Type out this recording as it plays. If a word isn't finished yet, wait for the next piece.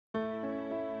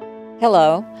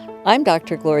Hello, I'm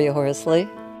Dr. Gloria Horsley.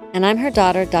 And I'm her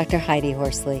daughter, Dr. Heidi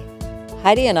Horsley.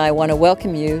 Heidi and I want to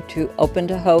welcome you to Open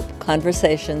to Hope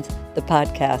Conversations, the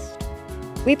podcast.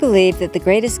 We believe that the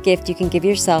greatest gift you can give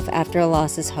yourself after a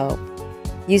loss is hope,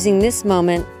 using this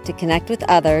moment to connect with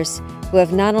others who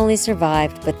have not only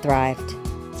survived but thrived.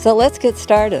 So let's get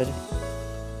started.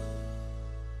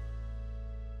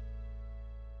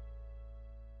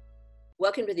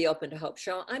 Welcome to the Open to Hope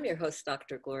Show. I'm your host,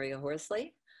 Dr. Gloria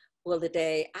Horsley. Well,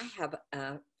 today I have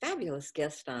a fabulous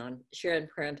guest on, Sharon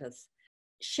Prentice.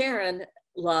 Sharon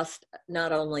lost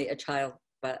not only a child,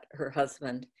 but her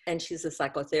husband, and she's a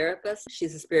psychotherapist.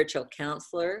 She's a spiritual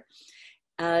counselor.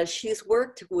 She's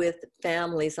worked with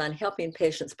families on helping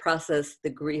patients process the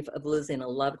grief of losing a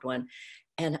loved one,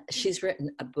 and she's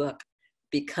written a book,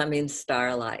 Becoming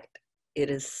Starlight. It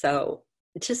is so,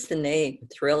 just the name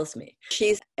thrills me.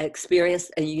 She's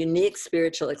experienced a unique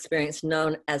spiritual experience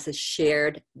known as a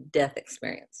shared death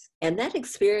experience. And that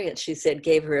experience, she said,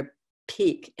 gave her a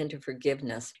peek into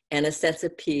forgiveness and a sense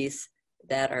of peace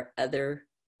that are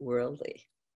otherworldly.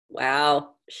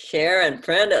 Wow, Sharon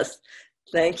Prentice,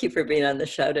 thank you for being on the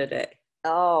show today.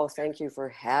 Oh, thank you for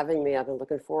having me. I've been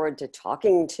looking forward to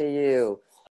talking to you.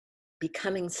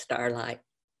 Becoming Starlight.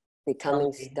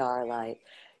 Becoming Starlight.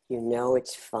 You know,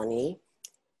 it's funny.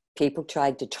 People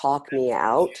tried to talk me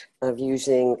out of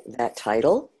using that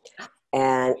title,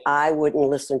 and I wouldn't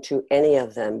listen to any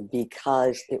of them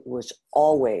because it was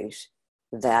always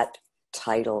that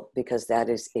title, because that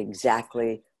is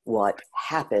exactly what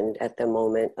happened at the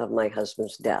moment of my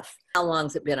husband's death. How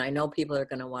long's it been? I know people are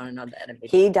going to want to know that.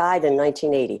 He died in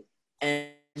 1980. And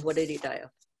what did he die of?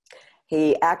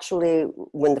 He actually,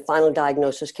 when the final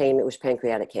diagnosis came, it was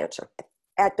pancreatic cancer.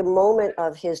 At the moment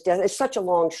of his death, it's such a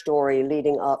long story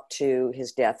leading up to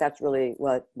his death. That's really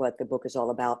what the book is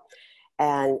all about.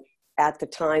 And at the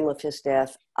time of his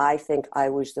death, I think I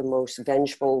was the most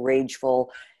vengeful,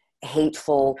 rageful,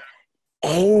 hateful,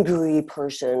 angry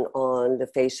person on the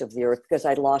face of the earth, because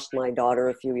I'd lost my daughter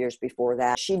a few years before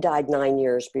that. She died 9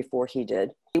 years before he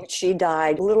did. She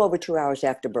died a little over 2 hours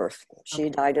after birth.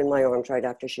 She died in my arms right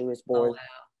after she was born. Oh, wow.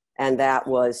 And that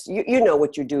was, you know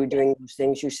what you do during those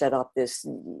things. You set up this,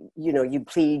 you know, you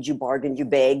plead, you bargain, you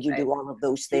beg, you do all of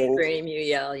those things. You scream, you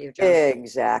yell, you jump.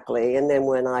 Exactly. And then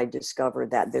when I discovered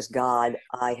that this God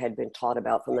I had been taught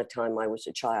about from the time I was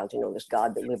a child, you know, this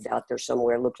God that lived out there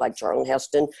somewhere, looked like Charlton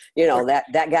Heston, you know, that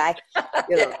guy,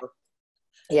 you know.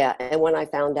 Yeah. And when I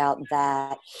found out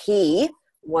that he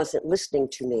wasn't listening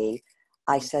to me,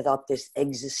 I set up this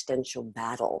existential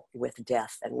battle with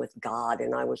death and with God,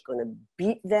 and I was going to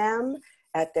beat them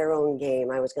at their own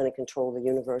game. I was going to control the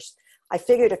universe. I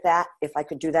figured if I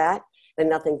could do that, then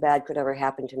nothing bad could ever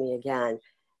happen to me again.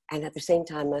 And at the same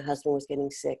time, my husband was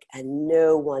getting sick, and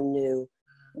no one knew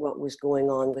what was going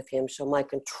on with him. So my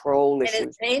control issues. And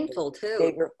it's painful too.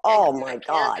 Bigger. Oh my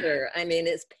God. I mean,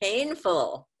 it's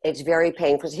painful. It's very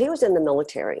painful. He was in the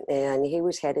military and he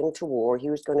was heading to war. He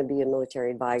was going to be a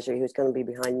military advisor. He was going to be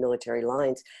behind military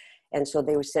lines. And so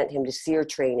they sent him to SEER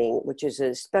training, which is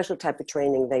a special type of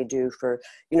training they do for,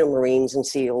 you know, Marines and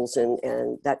SEALs and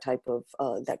that type of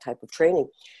training.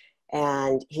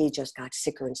 And he just got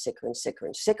sicker and sicker and sicker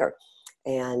and sicker.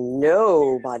 And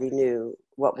nobody knew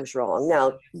what was wrong.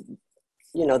 Now,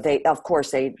 you know, they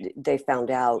found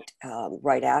out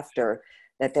right after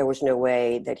that there was no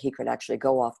way that he could actually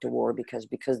go off to war because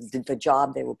the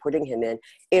job they were putting him in,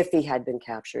 if he had been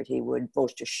captured, he would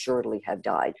most assuredly have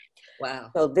died. Wow.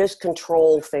 So this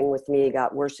control thing with me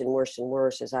got worse and worse and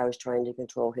worse as I was trying to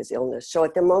control his illness. So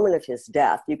at the moment of his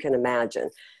death, you can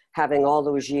imagine having all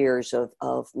those years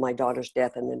of my daughter's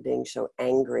death and then being so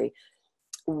angry.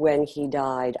 When he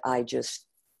died,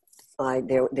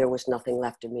 there was nothing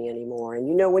left of me anymore. And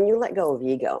you know, when you let go of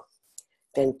ego,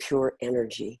 then pure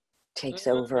energy takes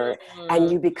over and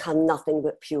you become nothing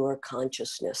but pure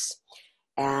consciousness.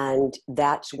 And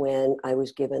that's when I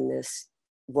was given this,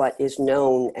 what is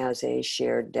known as a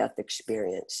shared death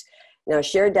experience. Now,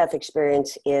 shared death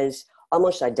experience is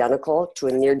almost identical to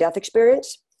a near-death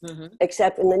experience,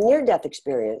 except in the near-death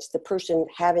experience, the person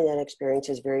having that experience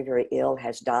is very, very ill,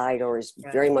 has died, or is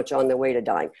very much on their way to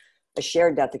dying. A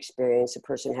shared death experience, the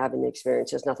person having the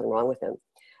experience, there's nothing wrong with them.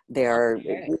 They're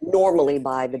normally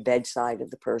by the bedside of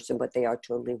the person, but they are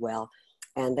totally well.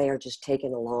 And they are just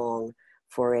taken along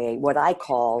for what I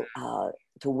call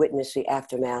to witness the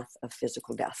aftermath of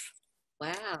physical death.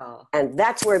 Wow. And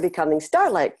that's where Becoming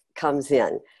Starlight comes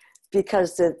in.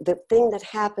 Because the thing that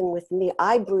happened with me,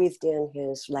 I breathed in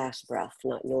his last breath,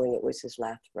 not knowing it was his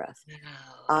last breath.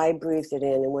 Wow. I breathed it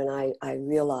in. And when I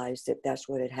realized that that's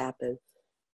what had happened,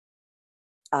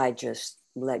 I just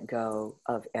let go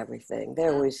of everything.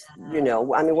 There was, you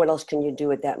know, I mean, what else can you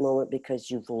do at that moment? Because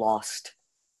you've lost,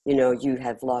 you know, you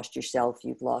have lost yourself,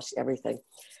 you've lost everything.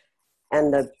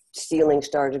 And the ceiling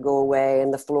started to go away,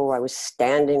 and the floor I was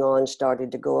standing on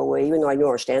started to go away, even though I knew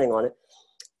I was standing on it.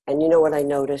 And you know what I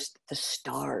noticed? The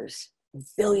stars,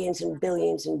 billions and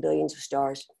billions and billions of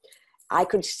stars. I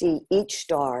could see each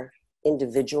star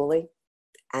individually,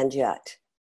 and yet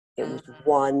it was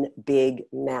one big,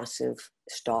 massive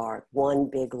star, one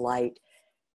big light.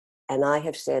 And I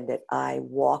have said that I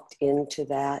walked into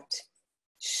that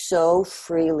so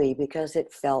freely because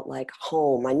it felt like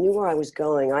home. I knew where I was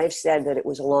going. I've said that it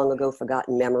was a long ago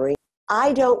forgotten memory.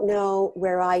 I don't know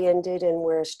where I ended and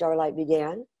where Starlight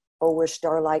began, or where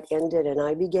Starlight ended and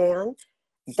I began.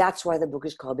 That's why the book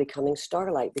is called Becoming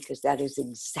Starlight, because that is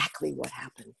exactly what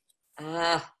happened.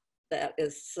 Ah, that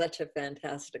is such a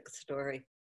fantastic story.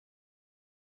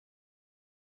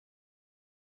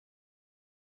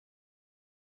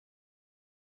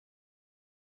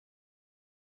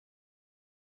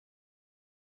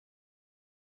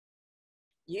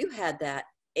 You had that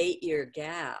 8-year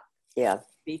gap, Yeah,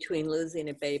 between losing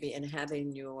a baby and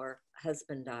having your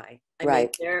husband die. I right. mean,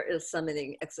 there is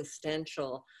something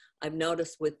existential I've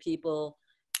noticed with people.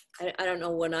 I don't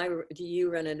know, do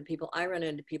you run into people? I run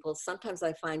into people. Sometimes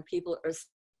I find people are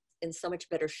in so much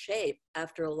better shape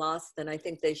after a loss than I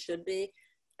think they should be.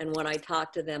 And when I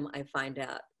talk to them, I find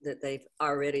out that they've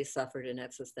already suffered an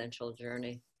existential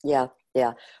journey. Yeah,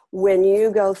 yeah. When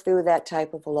you go through that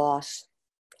type of a loss,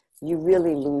 you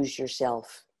really lose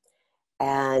yourself,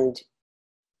 and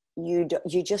you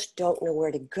just don't know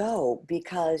where to go,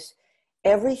 because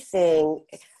everything.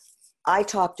 I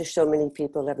talk to so many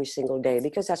people every single day,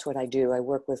 because that's what I do. I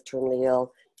work with terminally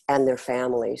ill and their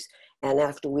families. And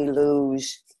after we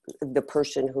lose the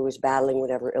person who is battling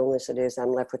whatever illness it is,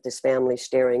 I'm left with this family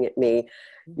staring at me,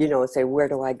 you know, and say, where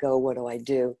do I go? What do I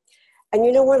do? And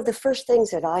you know, one of the first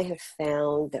things that I have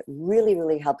found that really,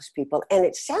 really helps people, and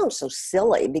it sounds so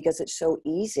silly because it's so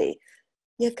easy,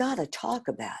 you got to talk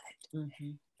about it.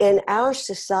 Mm-hmm. In our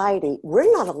society,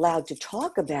 we're not allowed to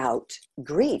talk about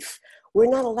grief. We're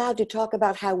not allowed to talk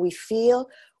about how we feel.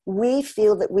 We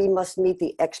feel that we must meet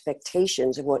the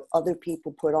expectations of what other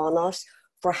people put on us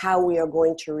for how we are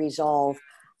going to resolve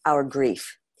our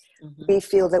grief. Mm-hmm. We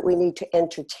feel that we need to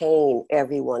entertain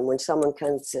everyone. When someone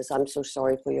comes and says, I'm so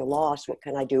sorry for your loss, what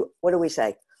can I do? What do we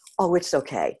say? Oh, it's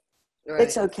okay. Right.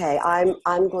 It's okay.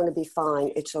 I'm going to be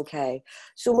fine. It's okay.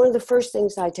 So one of the first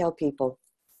things I tell people,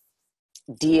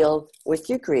 deal with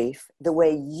your grief the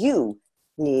way you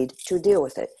need to deal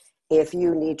with it. If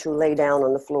you need to lay down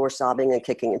on the floor sobbing and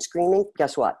kicking and screaming,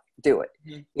 guess what? Do it.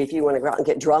 Mm-hmm. If you want to go out and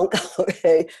get drunk,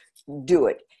 okay, do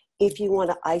it. If you want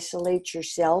to isolate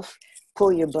yourself,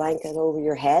 pull your blanket over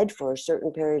your head for a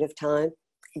certain period of time,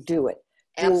 do it.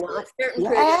 Absolutely. A certain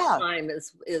period of time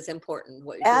is important.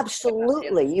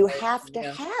 Absolutely. You have to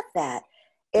have that.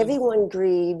 Everyone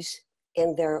grieves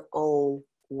in their own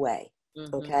way,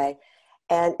 okay?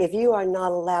 And if you are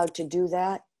not allowed to do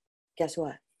that, guess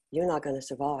what? You're not going to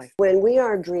survive. When we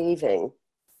are grieving,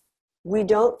 we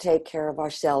don't take care of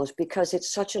ourselves because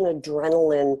it's such an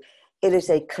adrenaline. It is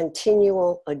a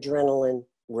continual adrenaline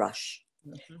rush.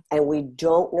 Mm-hmm. And we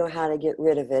don't know how to get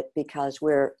rid of it because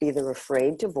we're either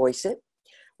afraid to voice it.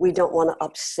 We don't want to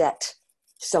upset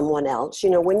someone else. You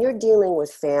know, when you're dealing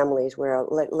with families where,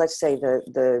 let's say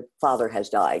the father has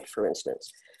died, for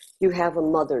instance, you have a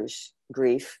mother's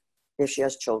grief. If she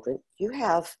has children, you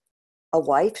have a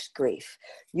wife's grief.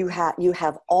 You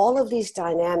have all of these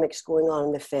dynamics going on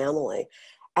in the family,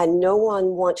 and no one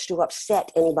wants to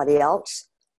upset anybody else.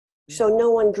 So no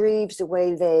one grieves the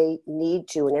way they need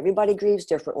to, and everybody grieves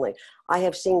differently. I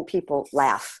have seen people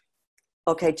laugh.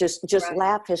 Okay, just right.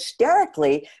 Laugh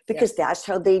hysterically because that's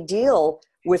how they deal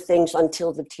with things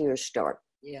until the tears start.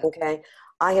 Yeah. Okay,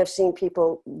 I have seen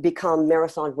people become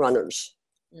marathon runners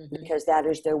because that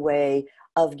is their way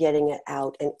of getting it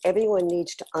out. And everyone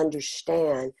needs to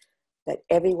understand that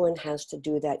everyone has to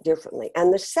do that differently.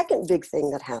 And the second big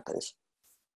thing that happens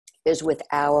is with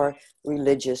our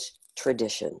religious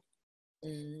tradition.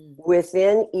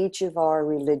 Within each of our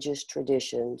religious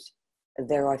traditions,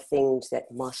 there are things that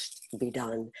must be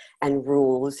done and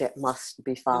rules that must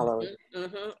be followed.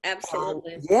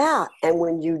 Absolutely. And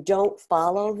when you don't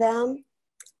follow them,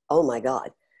 oh my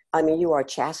God. I mean, you are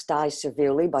chastised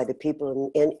severely by the people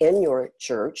in your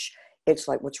church. It's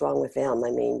like, what's wrong with them?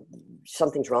 I mean,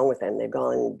 something's wrong with them.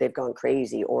 They've gone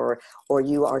crazy, or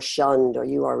you are shunned, or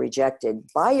you are rejected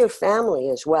by your family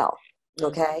as well.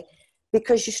 Okay?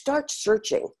 Because you start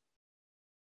searching.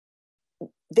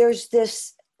 There's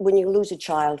this, when you lose a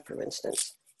child, for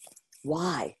instance,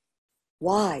 why?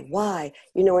 Why?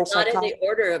 You know, in Not in psychology, the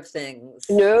order of things.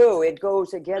 no, it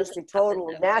goes against the Doesn't happen total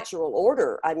that way. natural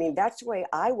order. I mean, that's the way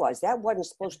I was. That wasn't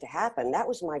supposed to happen. That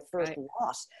was my first Right.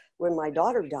 loss when my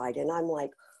daughter died. And I'm like,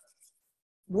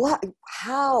 what?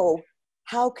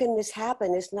 How can this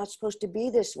happen? It's not supposed to be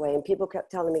this way. And people kept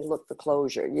telling me, look for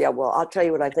closure. Yeah, well, I'll tell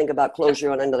you what I think about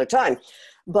closure on another time.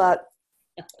 But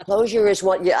closure is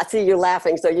one, yeah, I see you're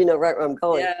laughing, so you know right where I'm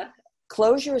going. Yeah.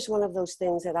 Closure is one of those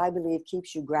things that I believe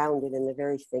keeps you grounded in the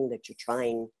very thing that you're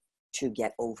trying to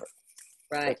get over.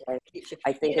 Right. Okay? Keeps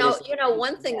I think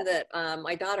one thing that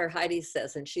my daughter Heidi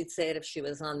says, and she'd say it if she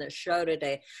was on this show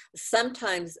today,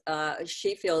 sometimes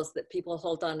she feels that people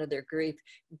hold on to their grief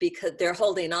because they're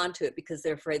holding on to it because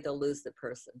they're afraid they'll lose the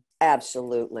person.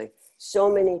 Absolutely. So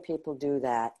many people do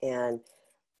that. And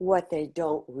what they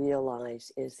don't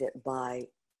realize is that by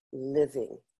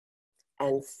living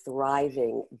and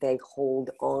thriving, they hold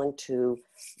on to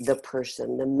the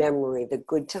person, the memory, the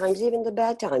good times, even the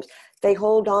bad times. They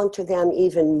hold on to them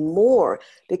even more,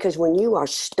 because when you are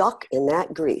stuck in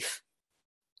that grief,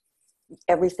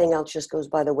 everything else just goes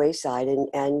by the wayside,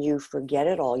 and you forget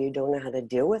it all. You don't know how to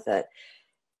deal with it.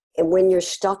 And when you're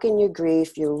stuck in your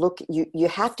grief, you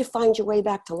have to find your way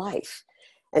back to life.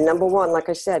 And number one, like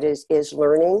I said, is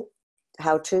learning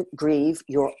how to grieve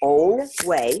your own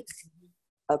way.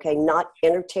 Okay, not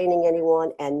entertaining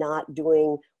anyone and not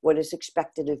doing what is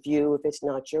expected of you if it's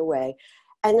not your way.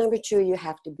 And number two, you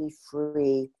have to be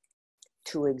free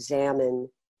to examine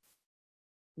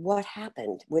what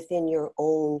happened within your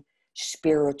own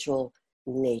spiritual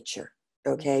nature.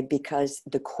 Okay, because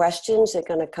the questions are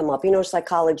going to come up. You know,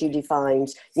 psychology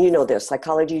defines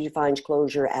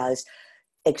closure as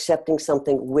accepting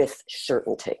something with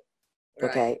certainty.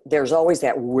 Okay, Right. there's always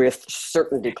that with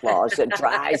certainty clause that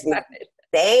drives me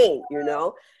insane, you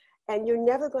know, and you're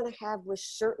never going to have with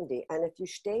certainty. And if you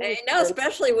stay with I know,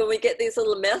 especially when we get these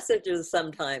little messages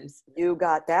sometimes. you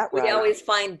got that right. We always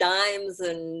find dimes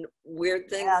and weird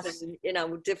things, Yes. and, you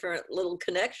know, different little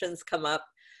connections come up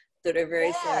that are very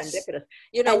Yes. serendipitous.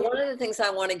 You know, And one of the things I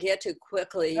want to get to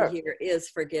quickly Sure. here is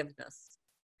forgiveness.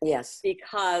 Yes.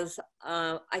 Because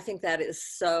I think that is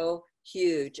so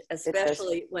huge,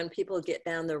 especially when people get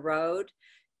down the road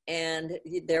and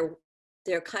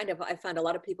they're kind of, I find a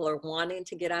lot of people are wanting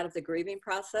to get out of the grieving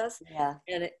process. Yeah.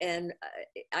 And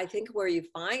I think where you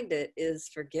find it is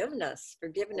forgiveness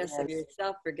of Yes.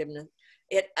 yourself, forgiveness.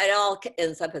 It all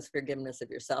ends up as forgiveness of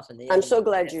yourself in the end. I'm so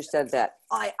glad you said that.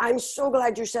 I'm so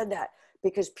glad you said that,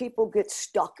 because people get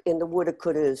stuck in the woulda,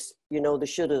 couldas, you know, the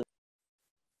shoulda.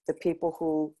 The people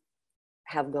who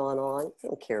have gone on, I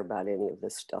don't care about any of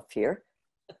this stuff here.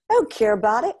 I don't care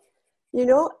about it. You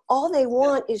know, all they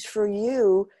want is for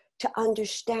you to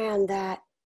understand that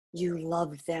you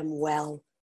loved them well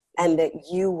and that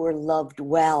you were loved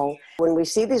well. When we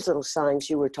see these little signs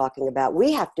you were talking about,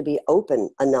 we have to be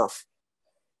open enough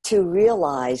to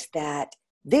realize that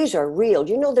these are real.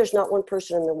 You know, there's not one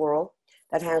person in the world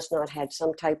that has not had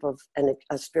some type of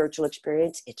a spiritual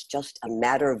experience. It's just a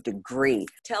matter of degree.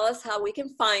 Tell us how we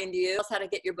can find you. Tell us how to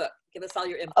get your book. Give us all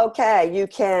your info. Okay, you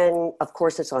can, of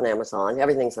course, it's on Amazon.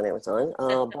 Everything's on Amazon.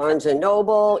 Barnes &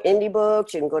 Noble, Indie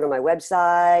Books. You can go to my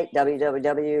website,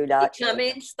 www.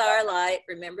 Becoming Starlight.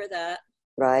 Remember that.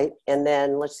 Right. And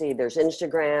then let's see, there's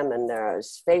Instagram and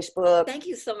there's Facebook. Thank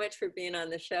you so much for being on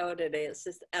the show today. It's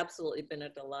just absolutely been a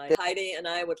delight. Heidi and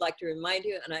I would like to remind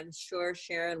you, and I'm sure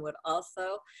Sharon would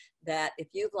also, that if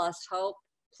you've lost hope,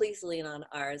 please lean on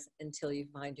ours until you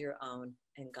find your own.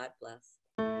 And God bless.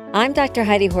 I'm Dr.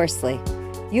 Heidi Horsley.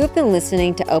 You have been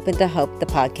listening to Open to Hope, the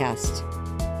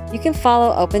podcast. You can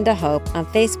follow Open to Hope on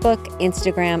Facebook,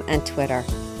 Instagram, and Twitter.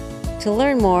 To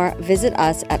learn more, visit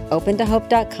us at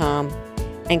opentohope.com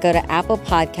and go to Apple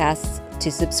Podcasts to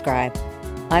subscribe.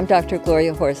 I'm Dr.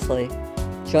 Gloria Horsley.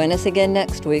 Join us again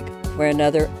next week for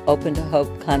another Open to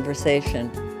Hope conversation,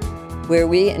 where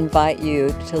we invite you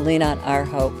to lean on our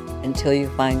hope until you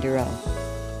find your own.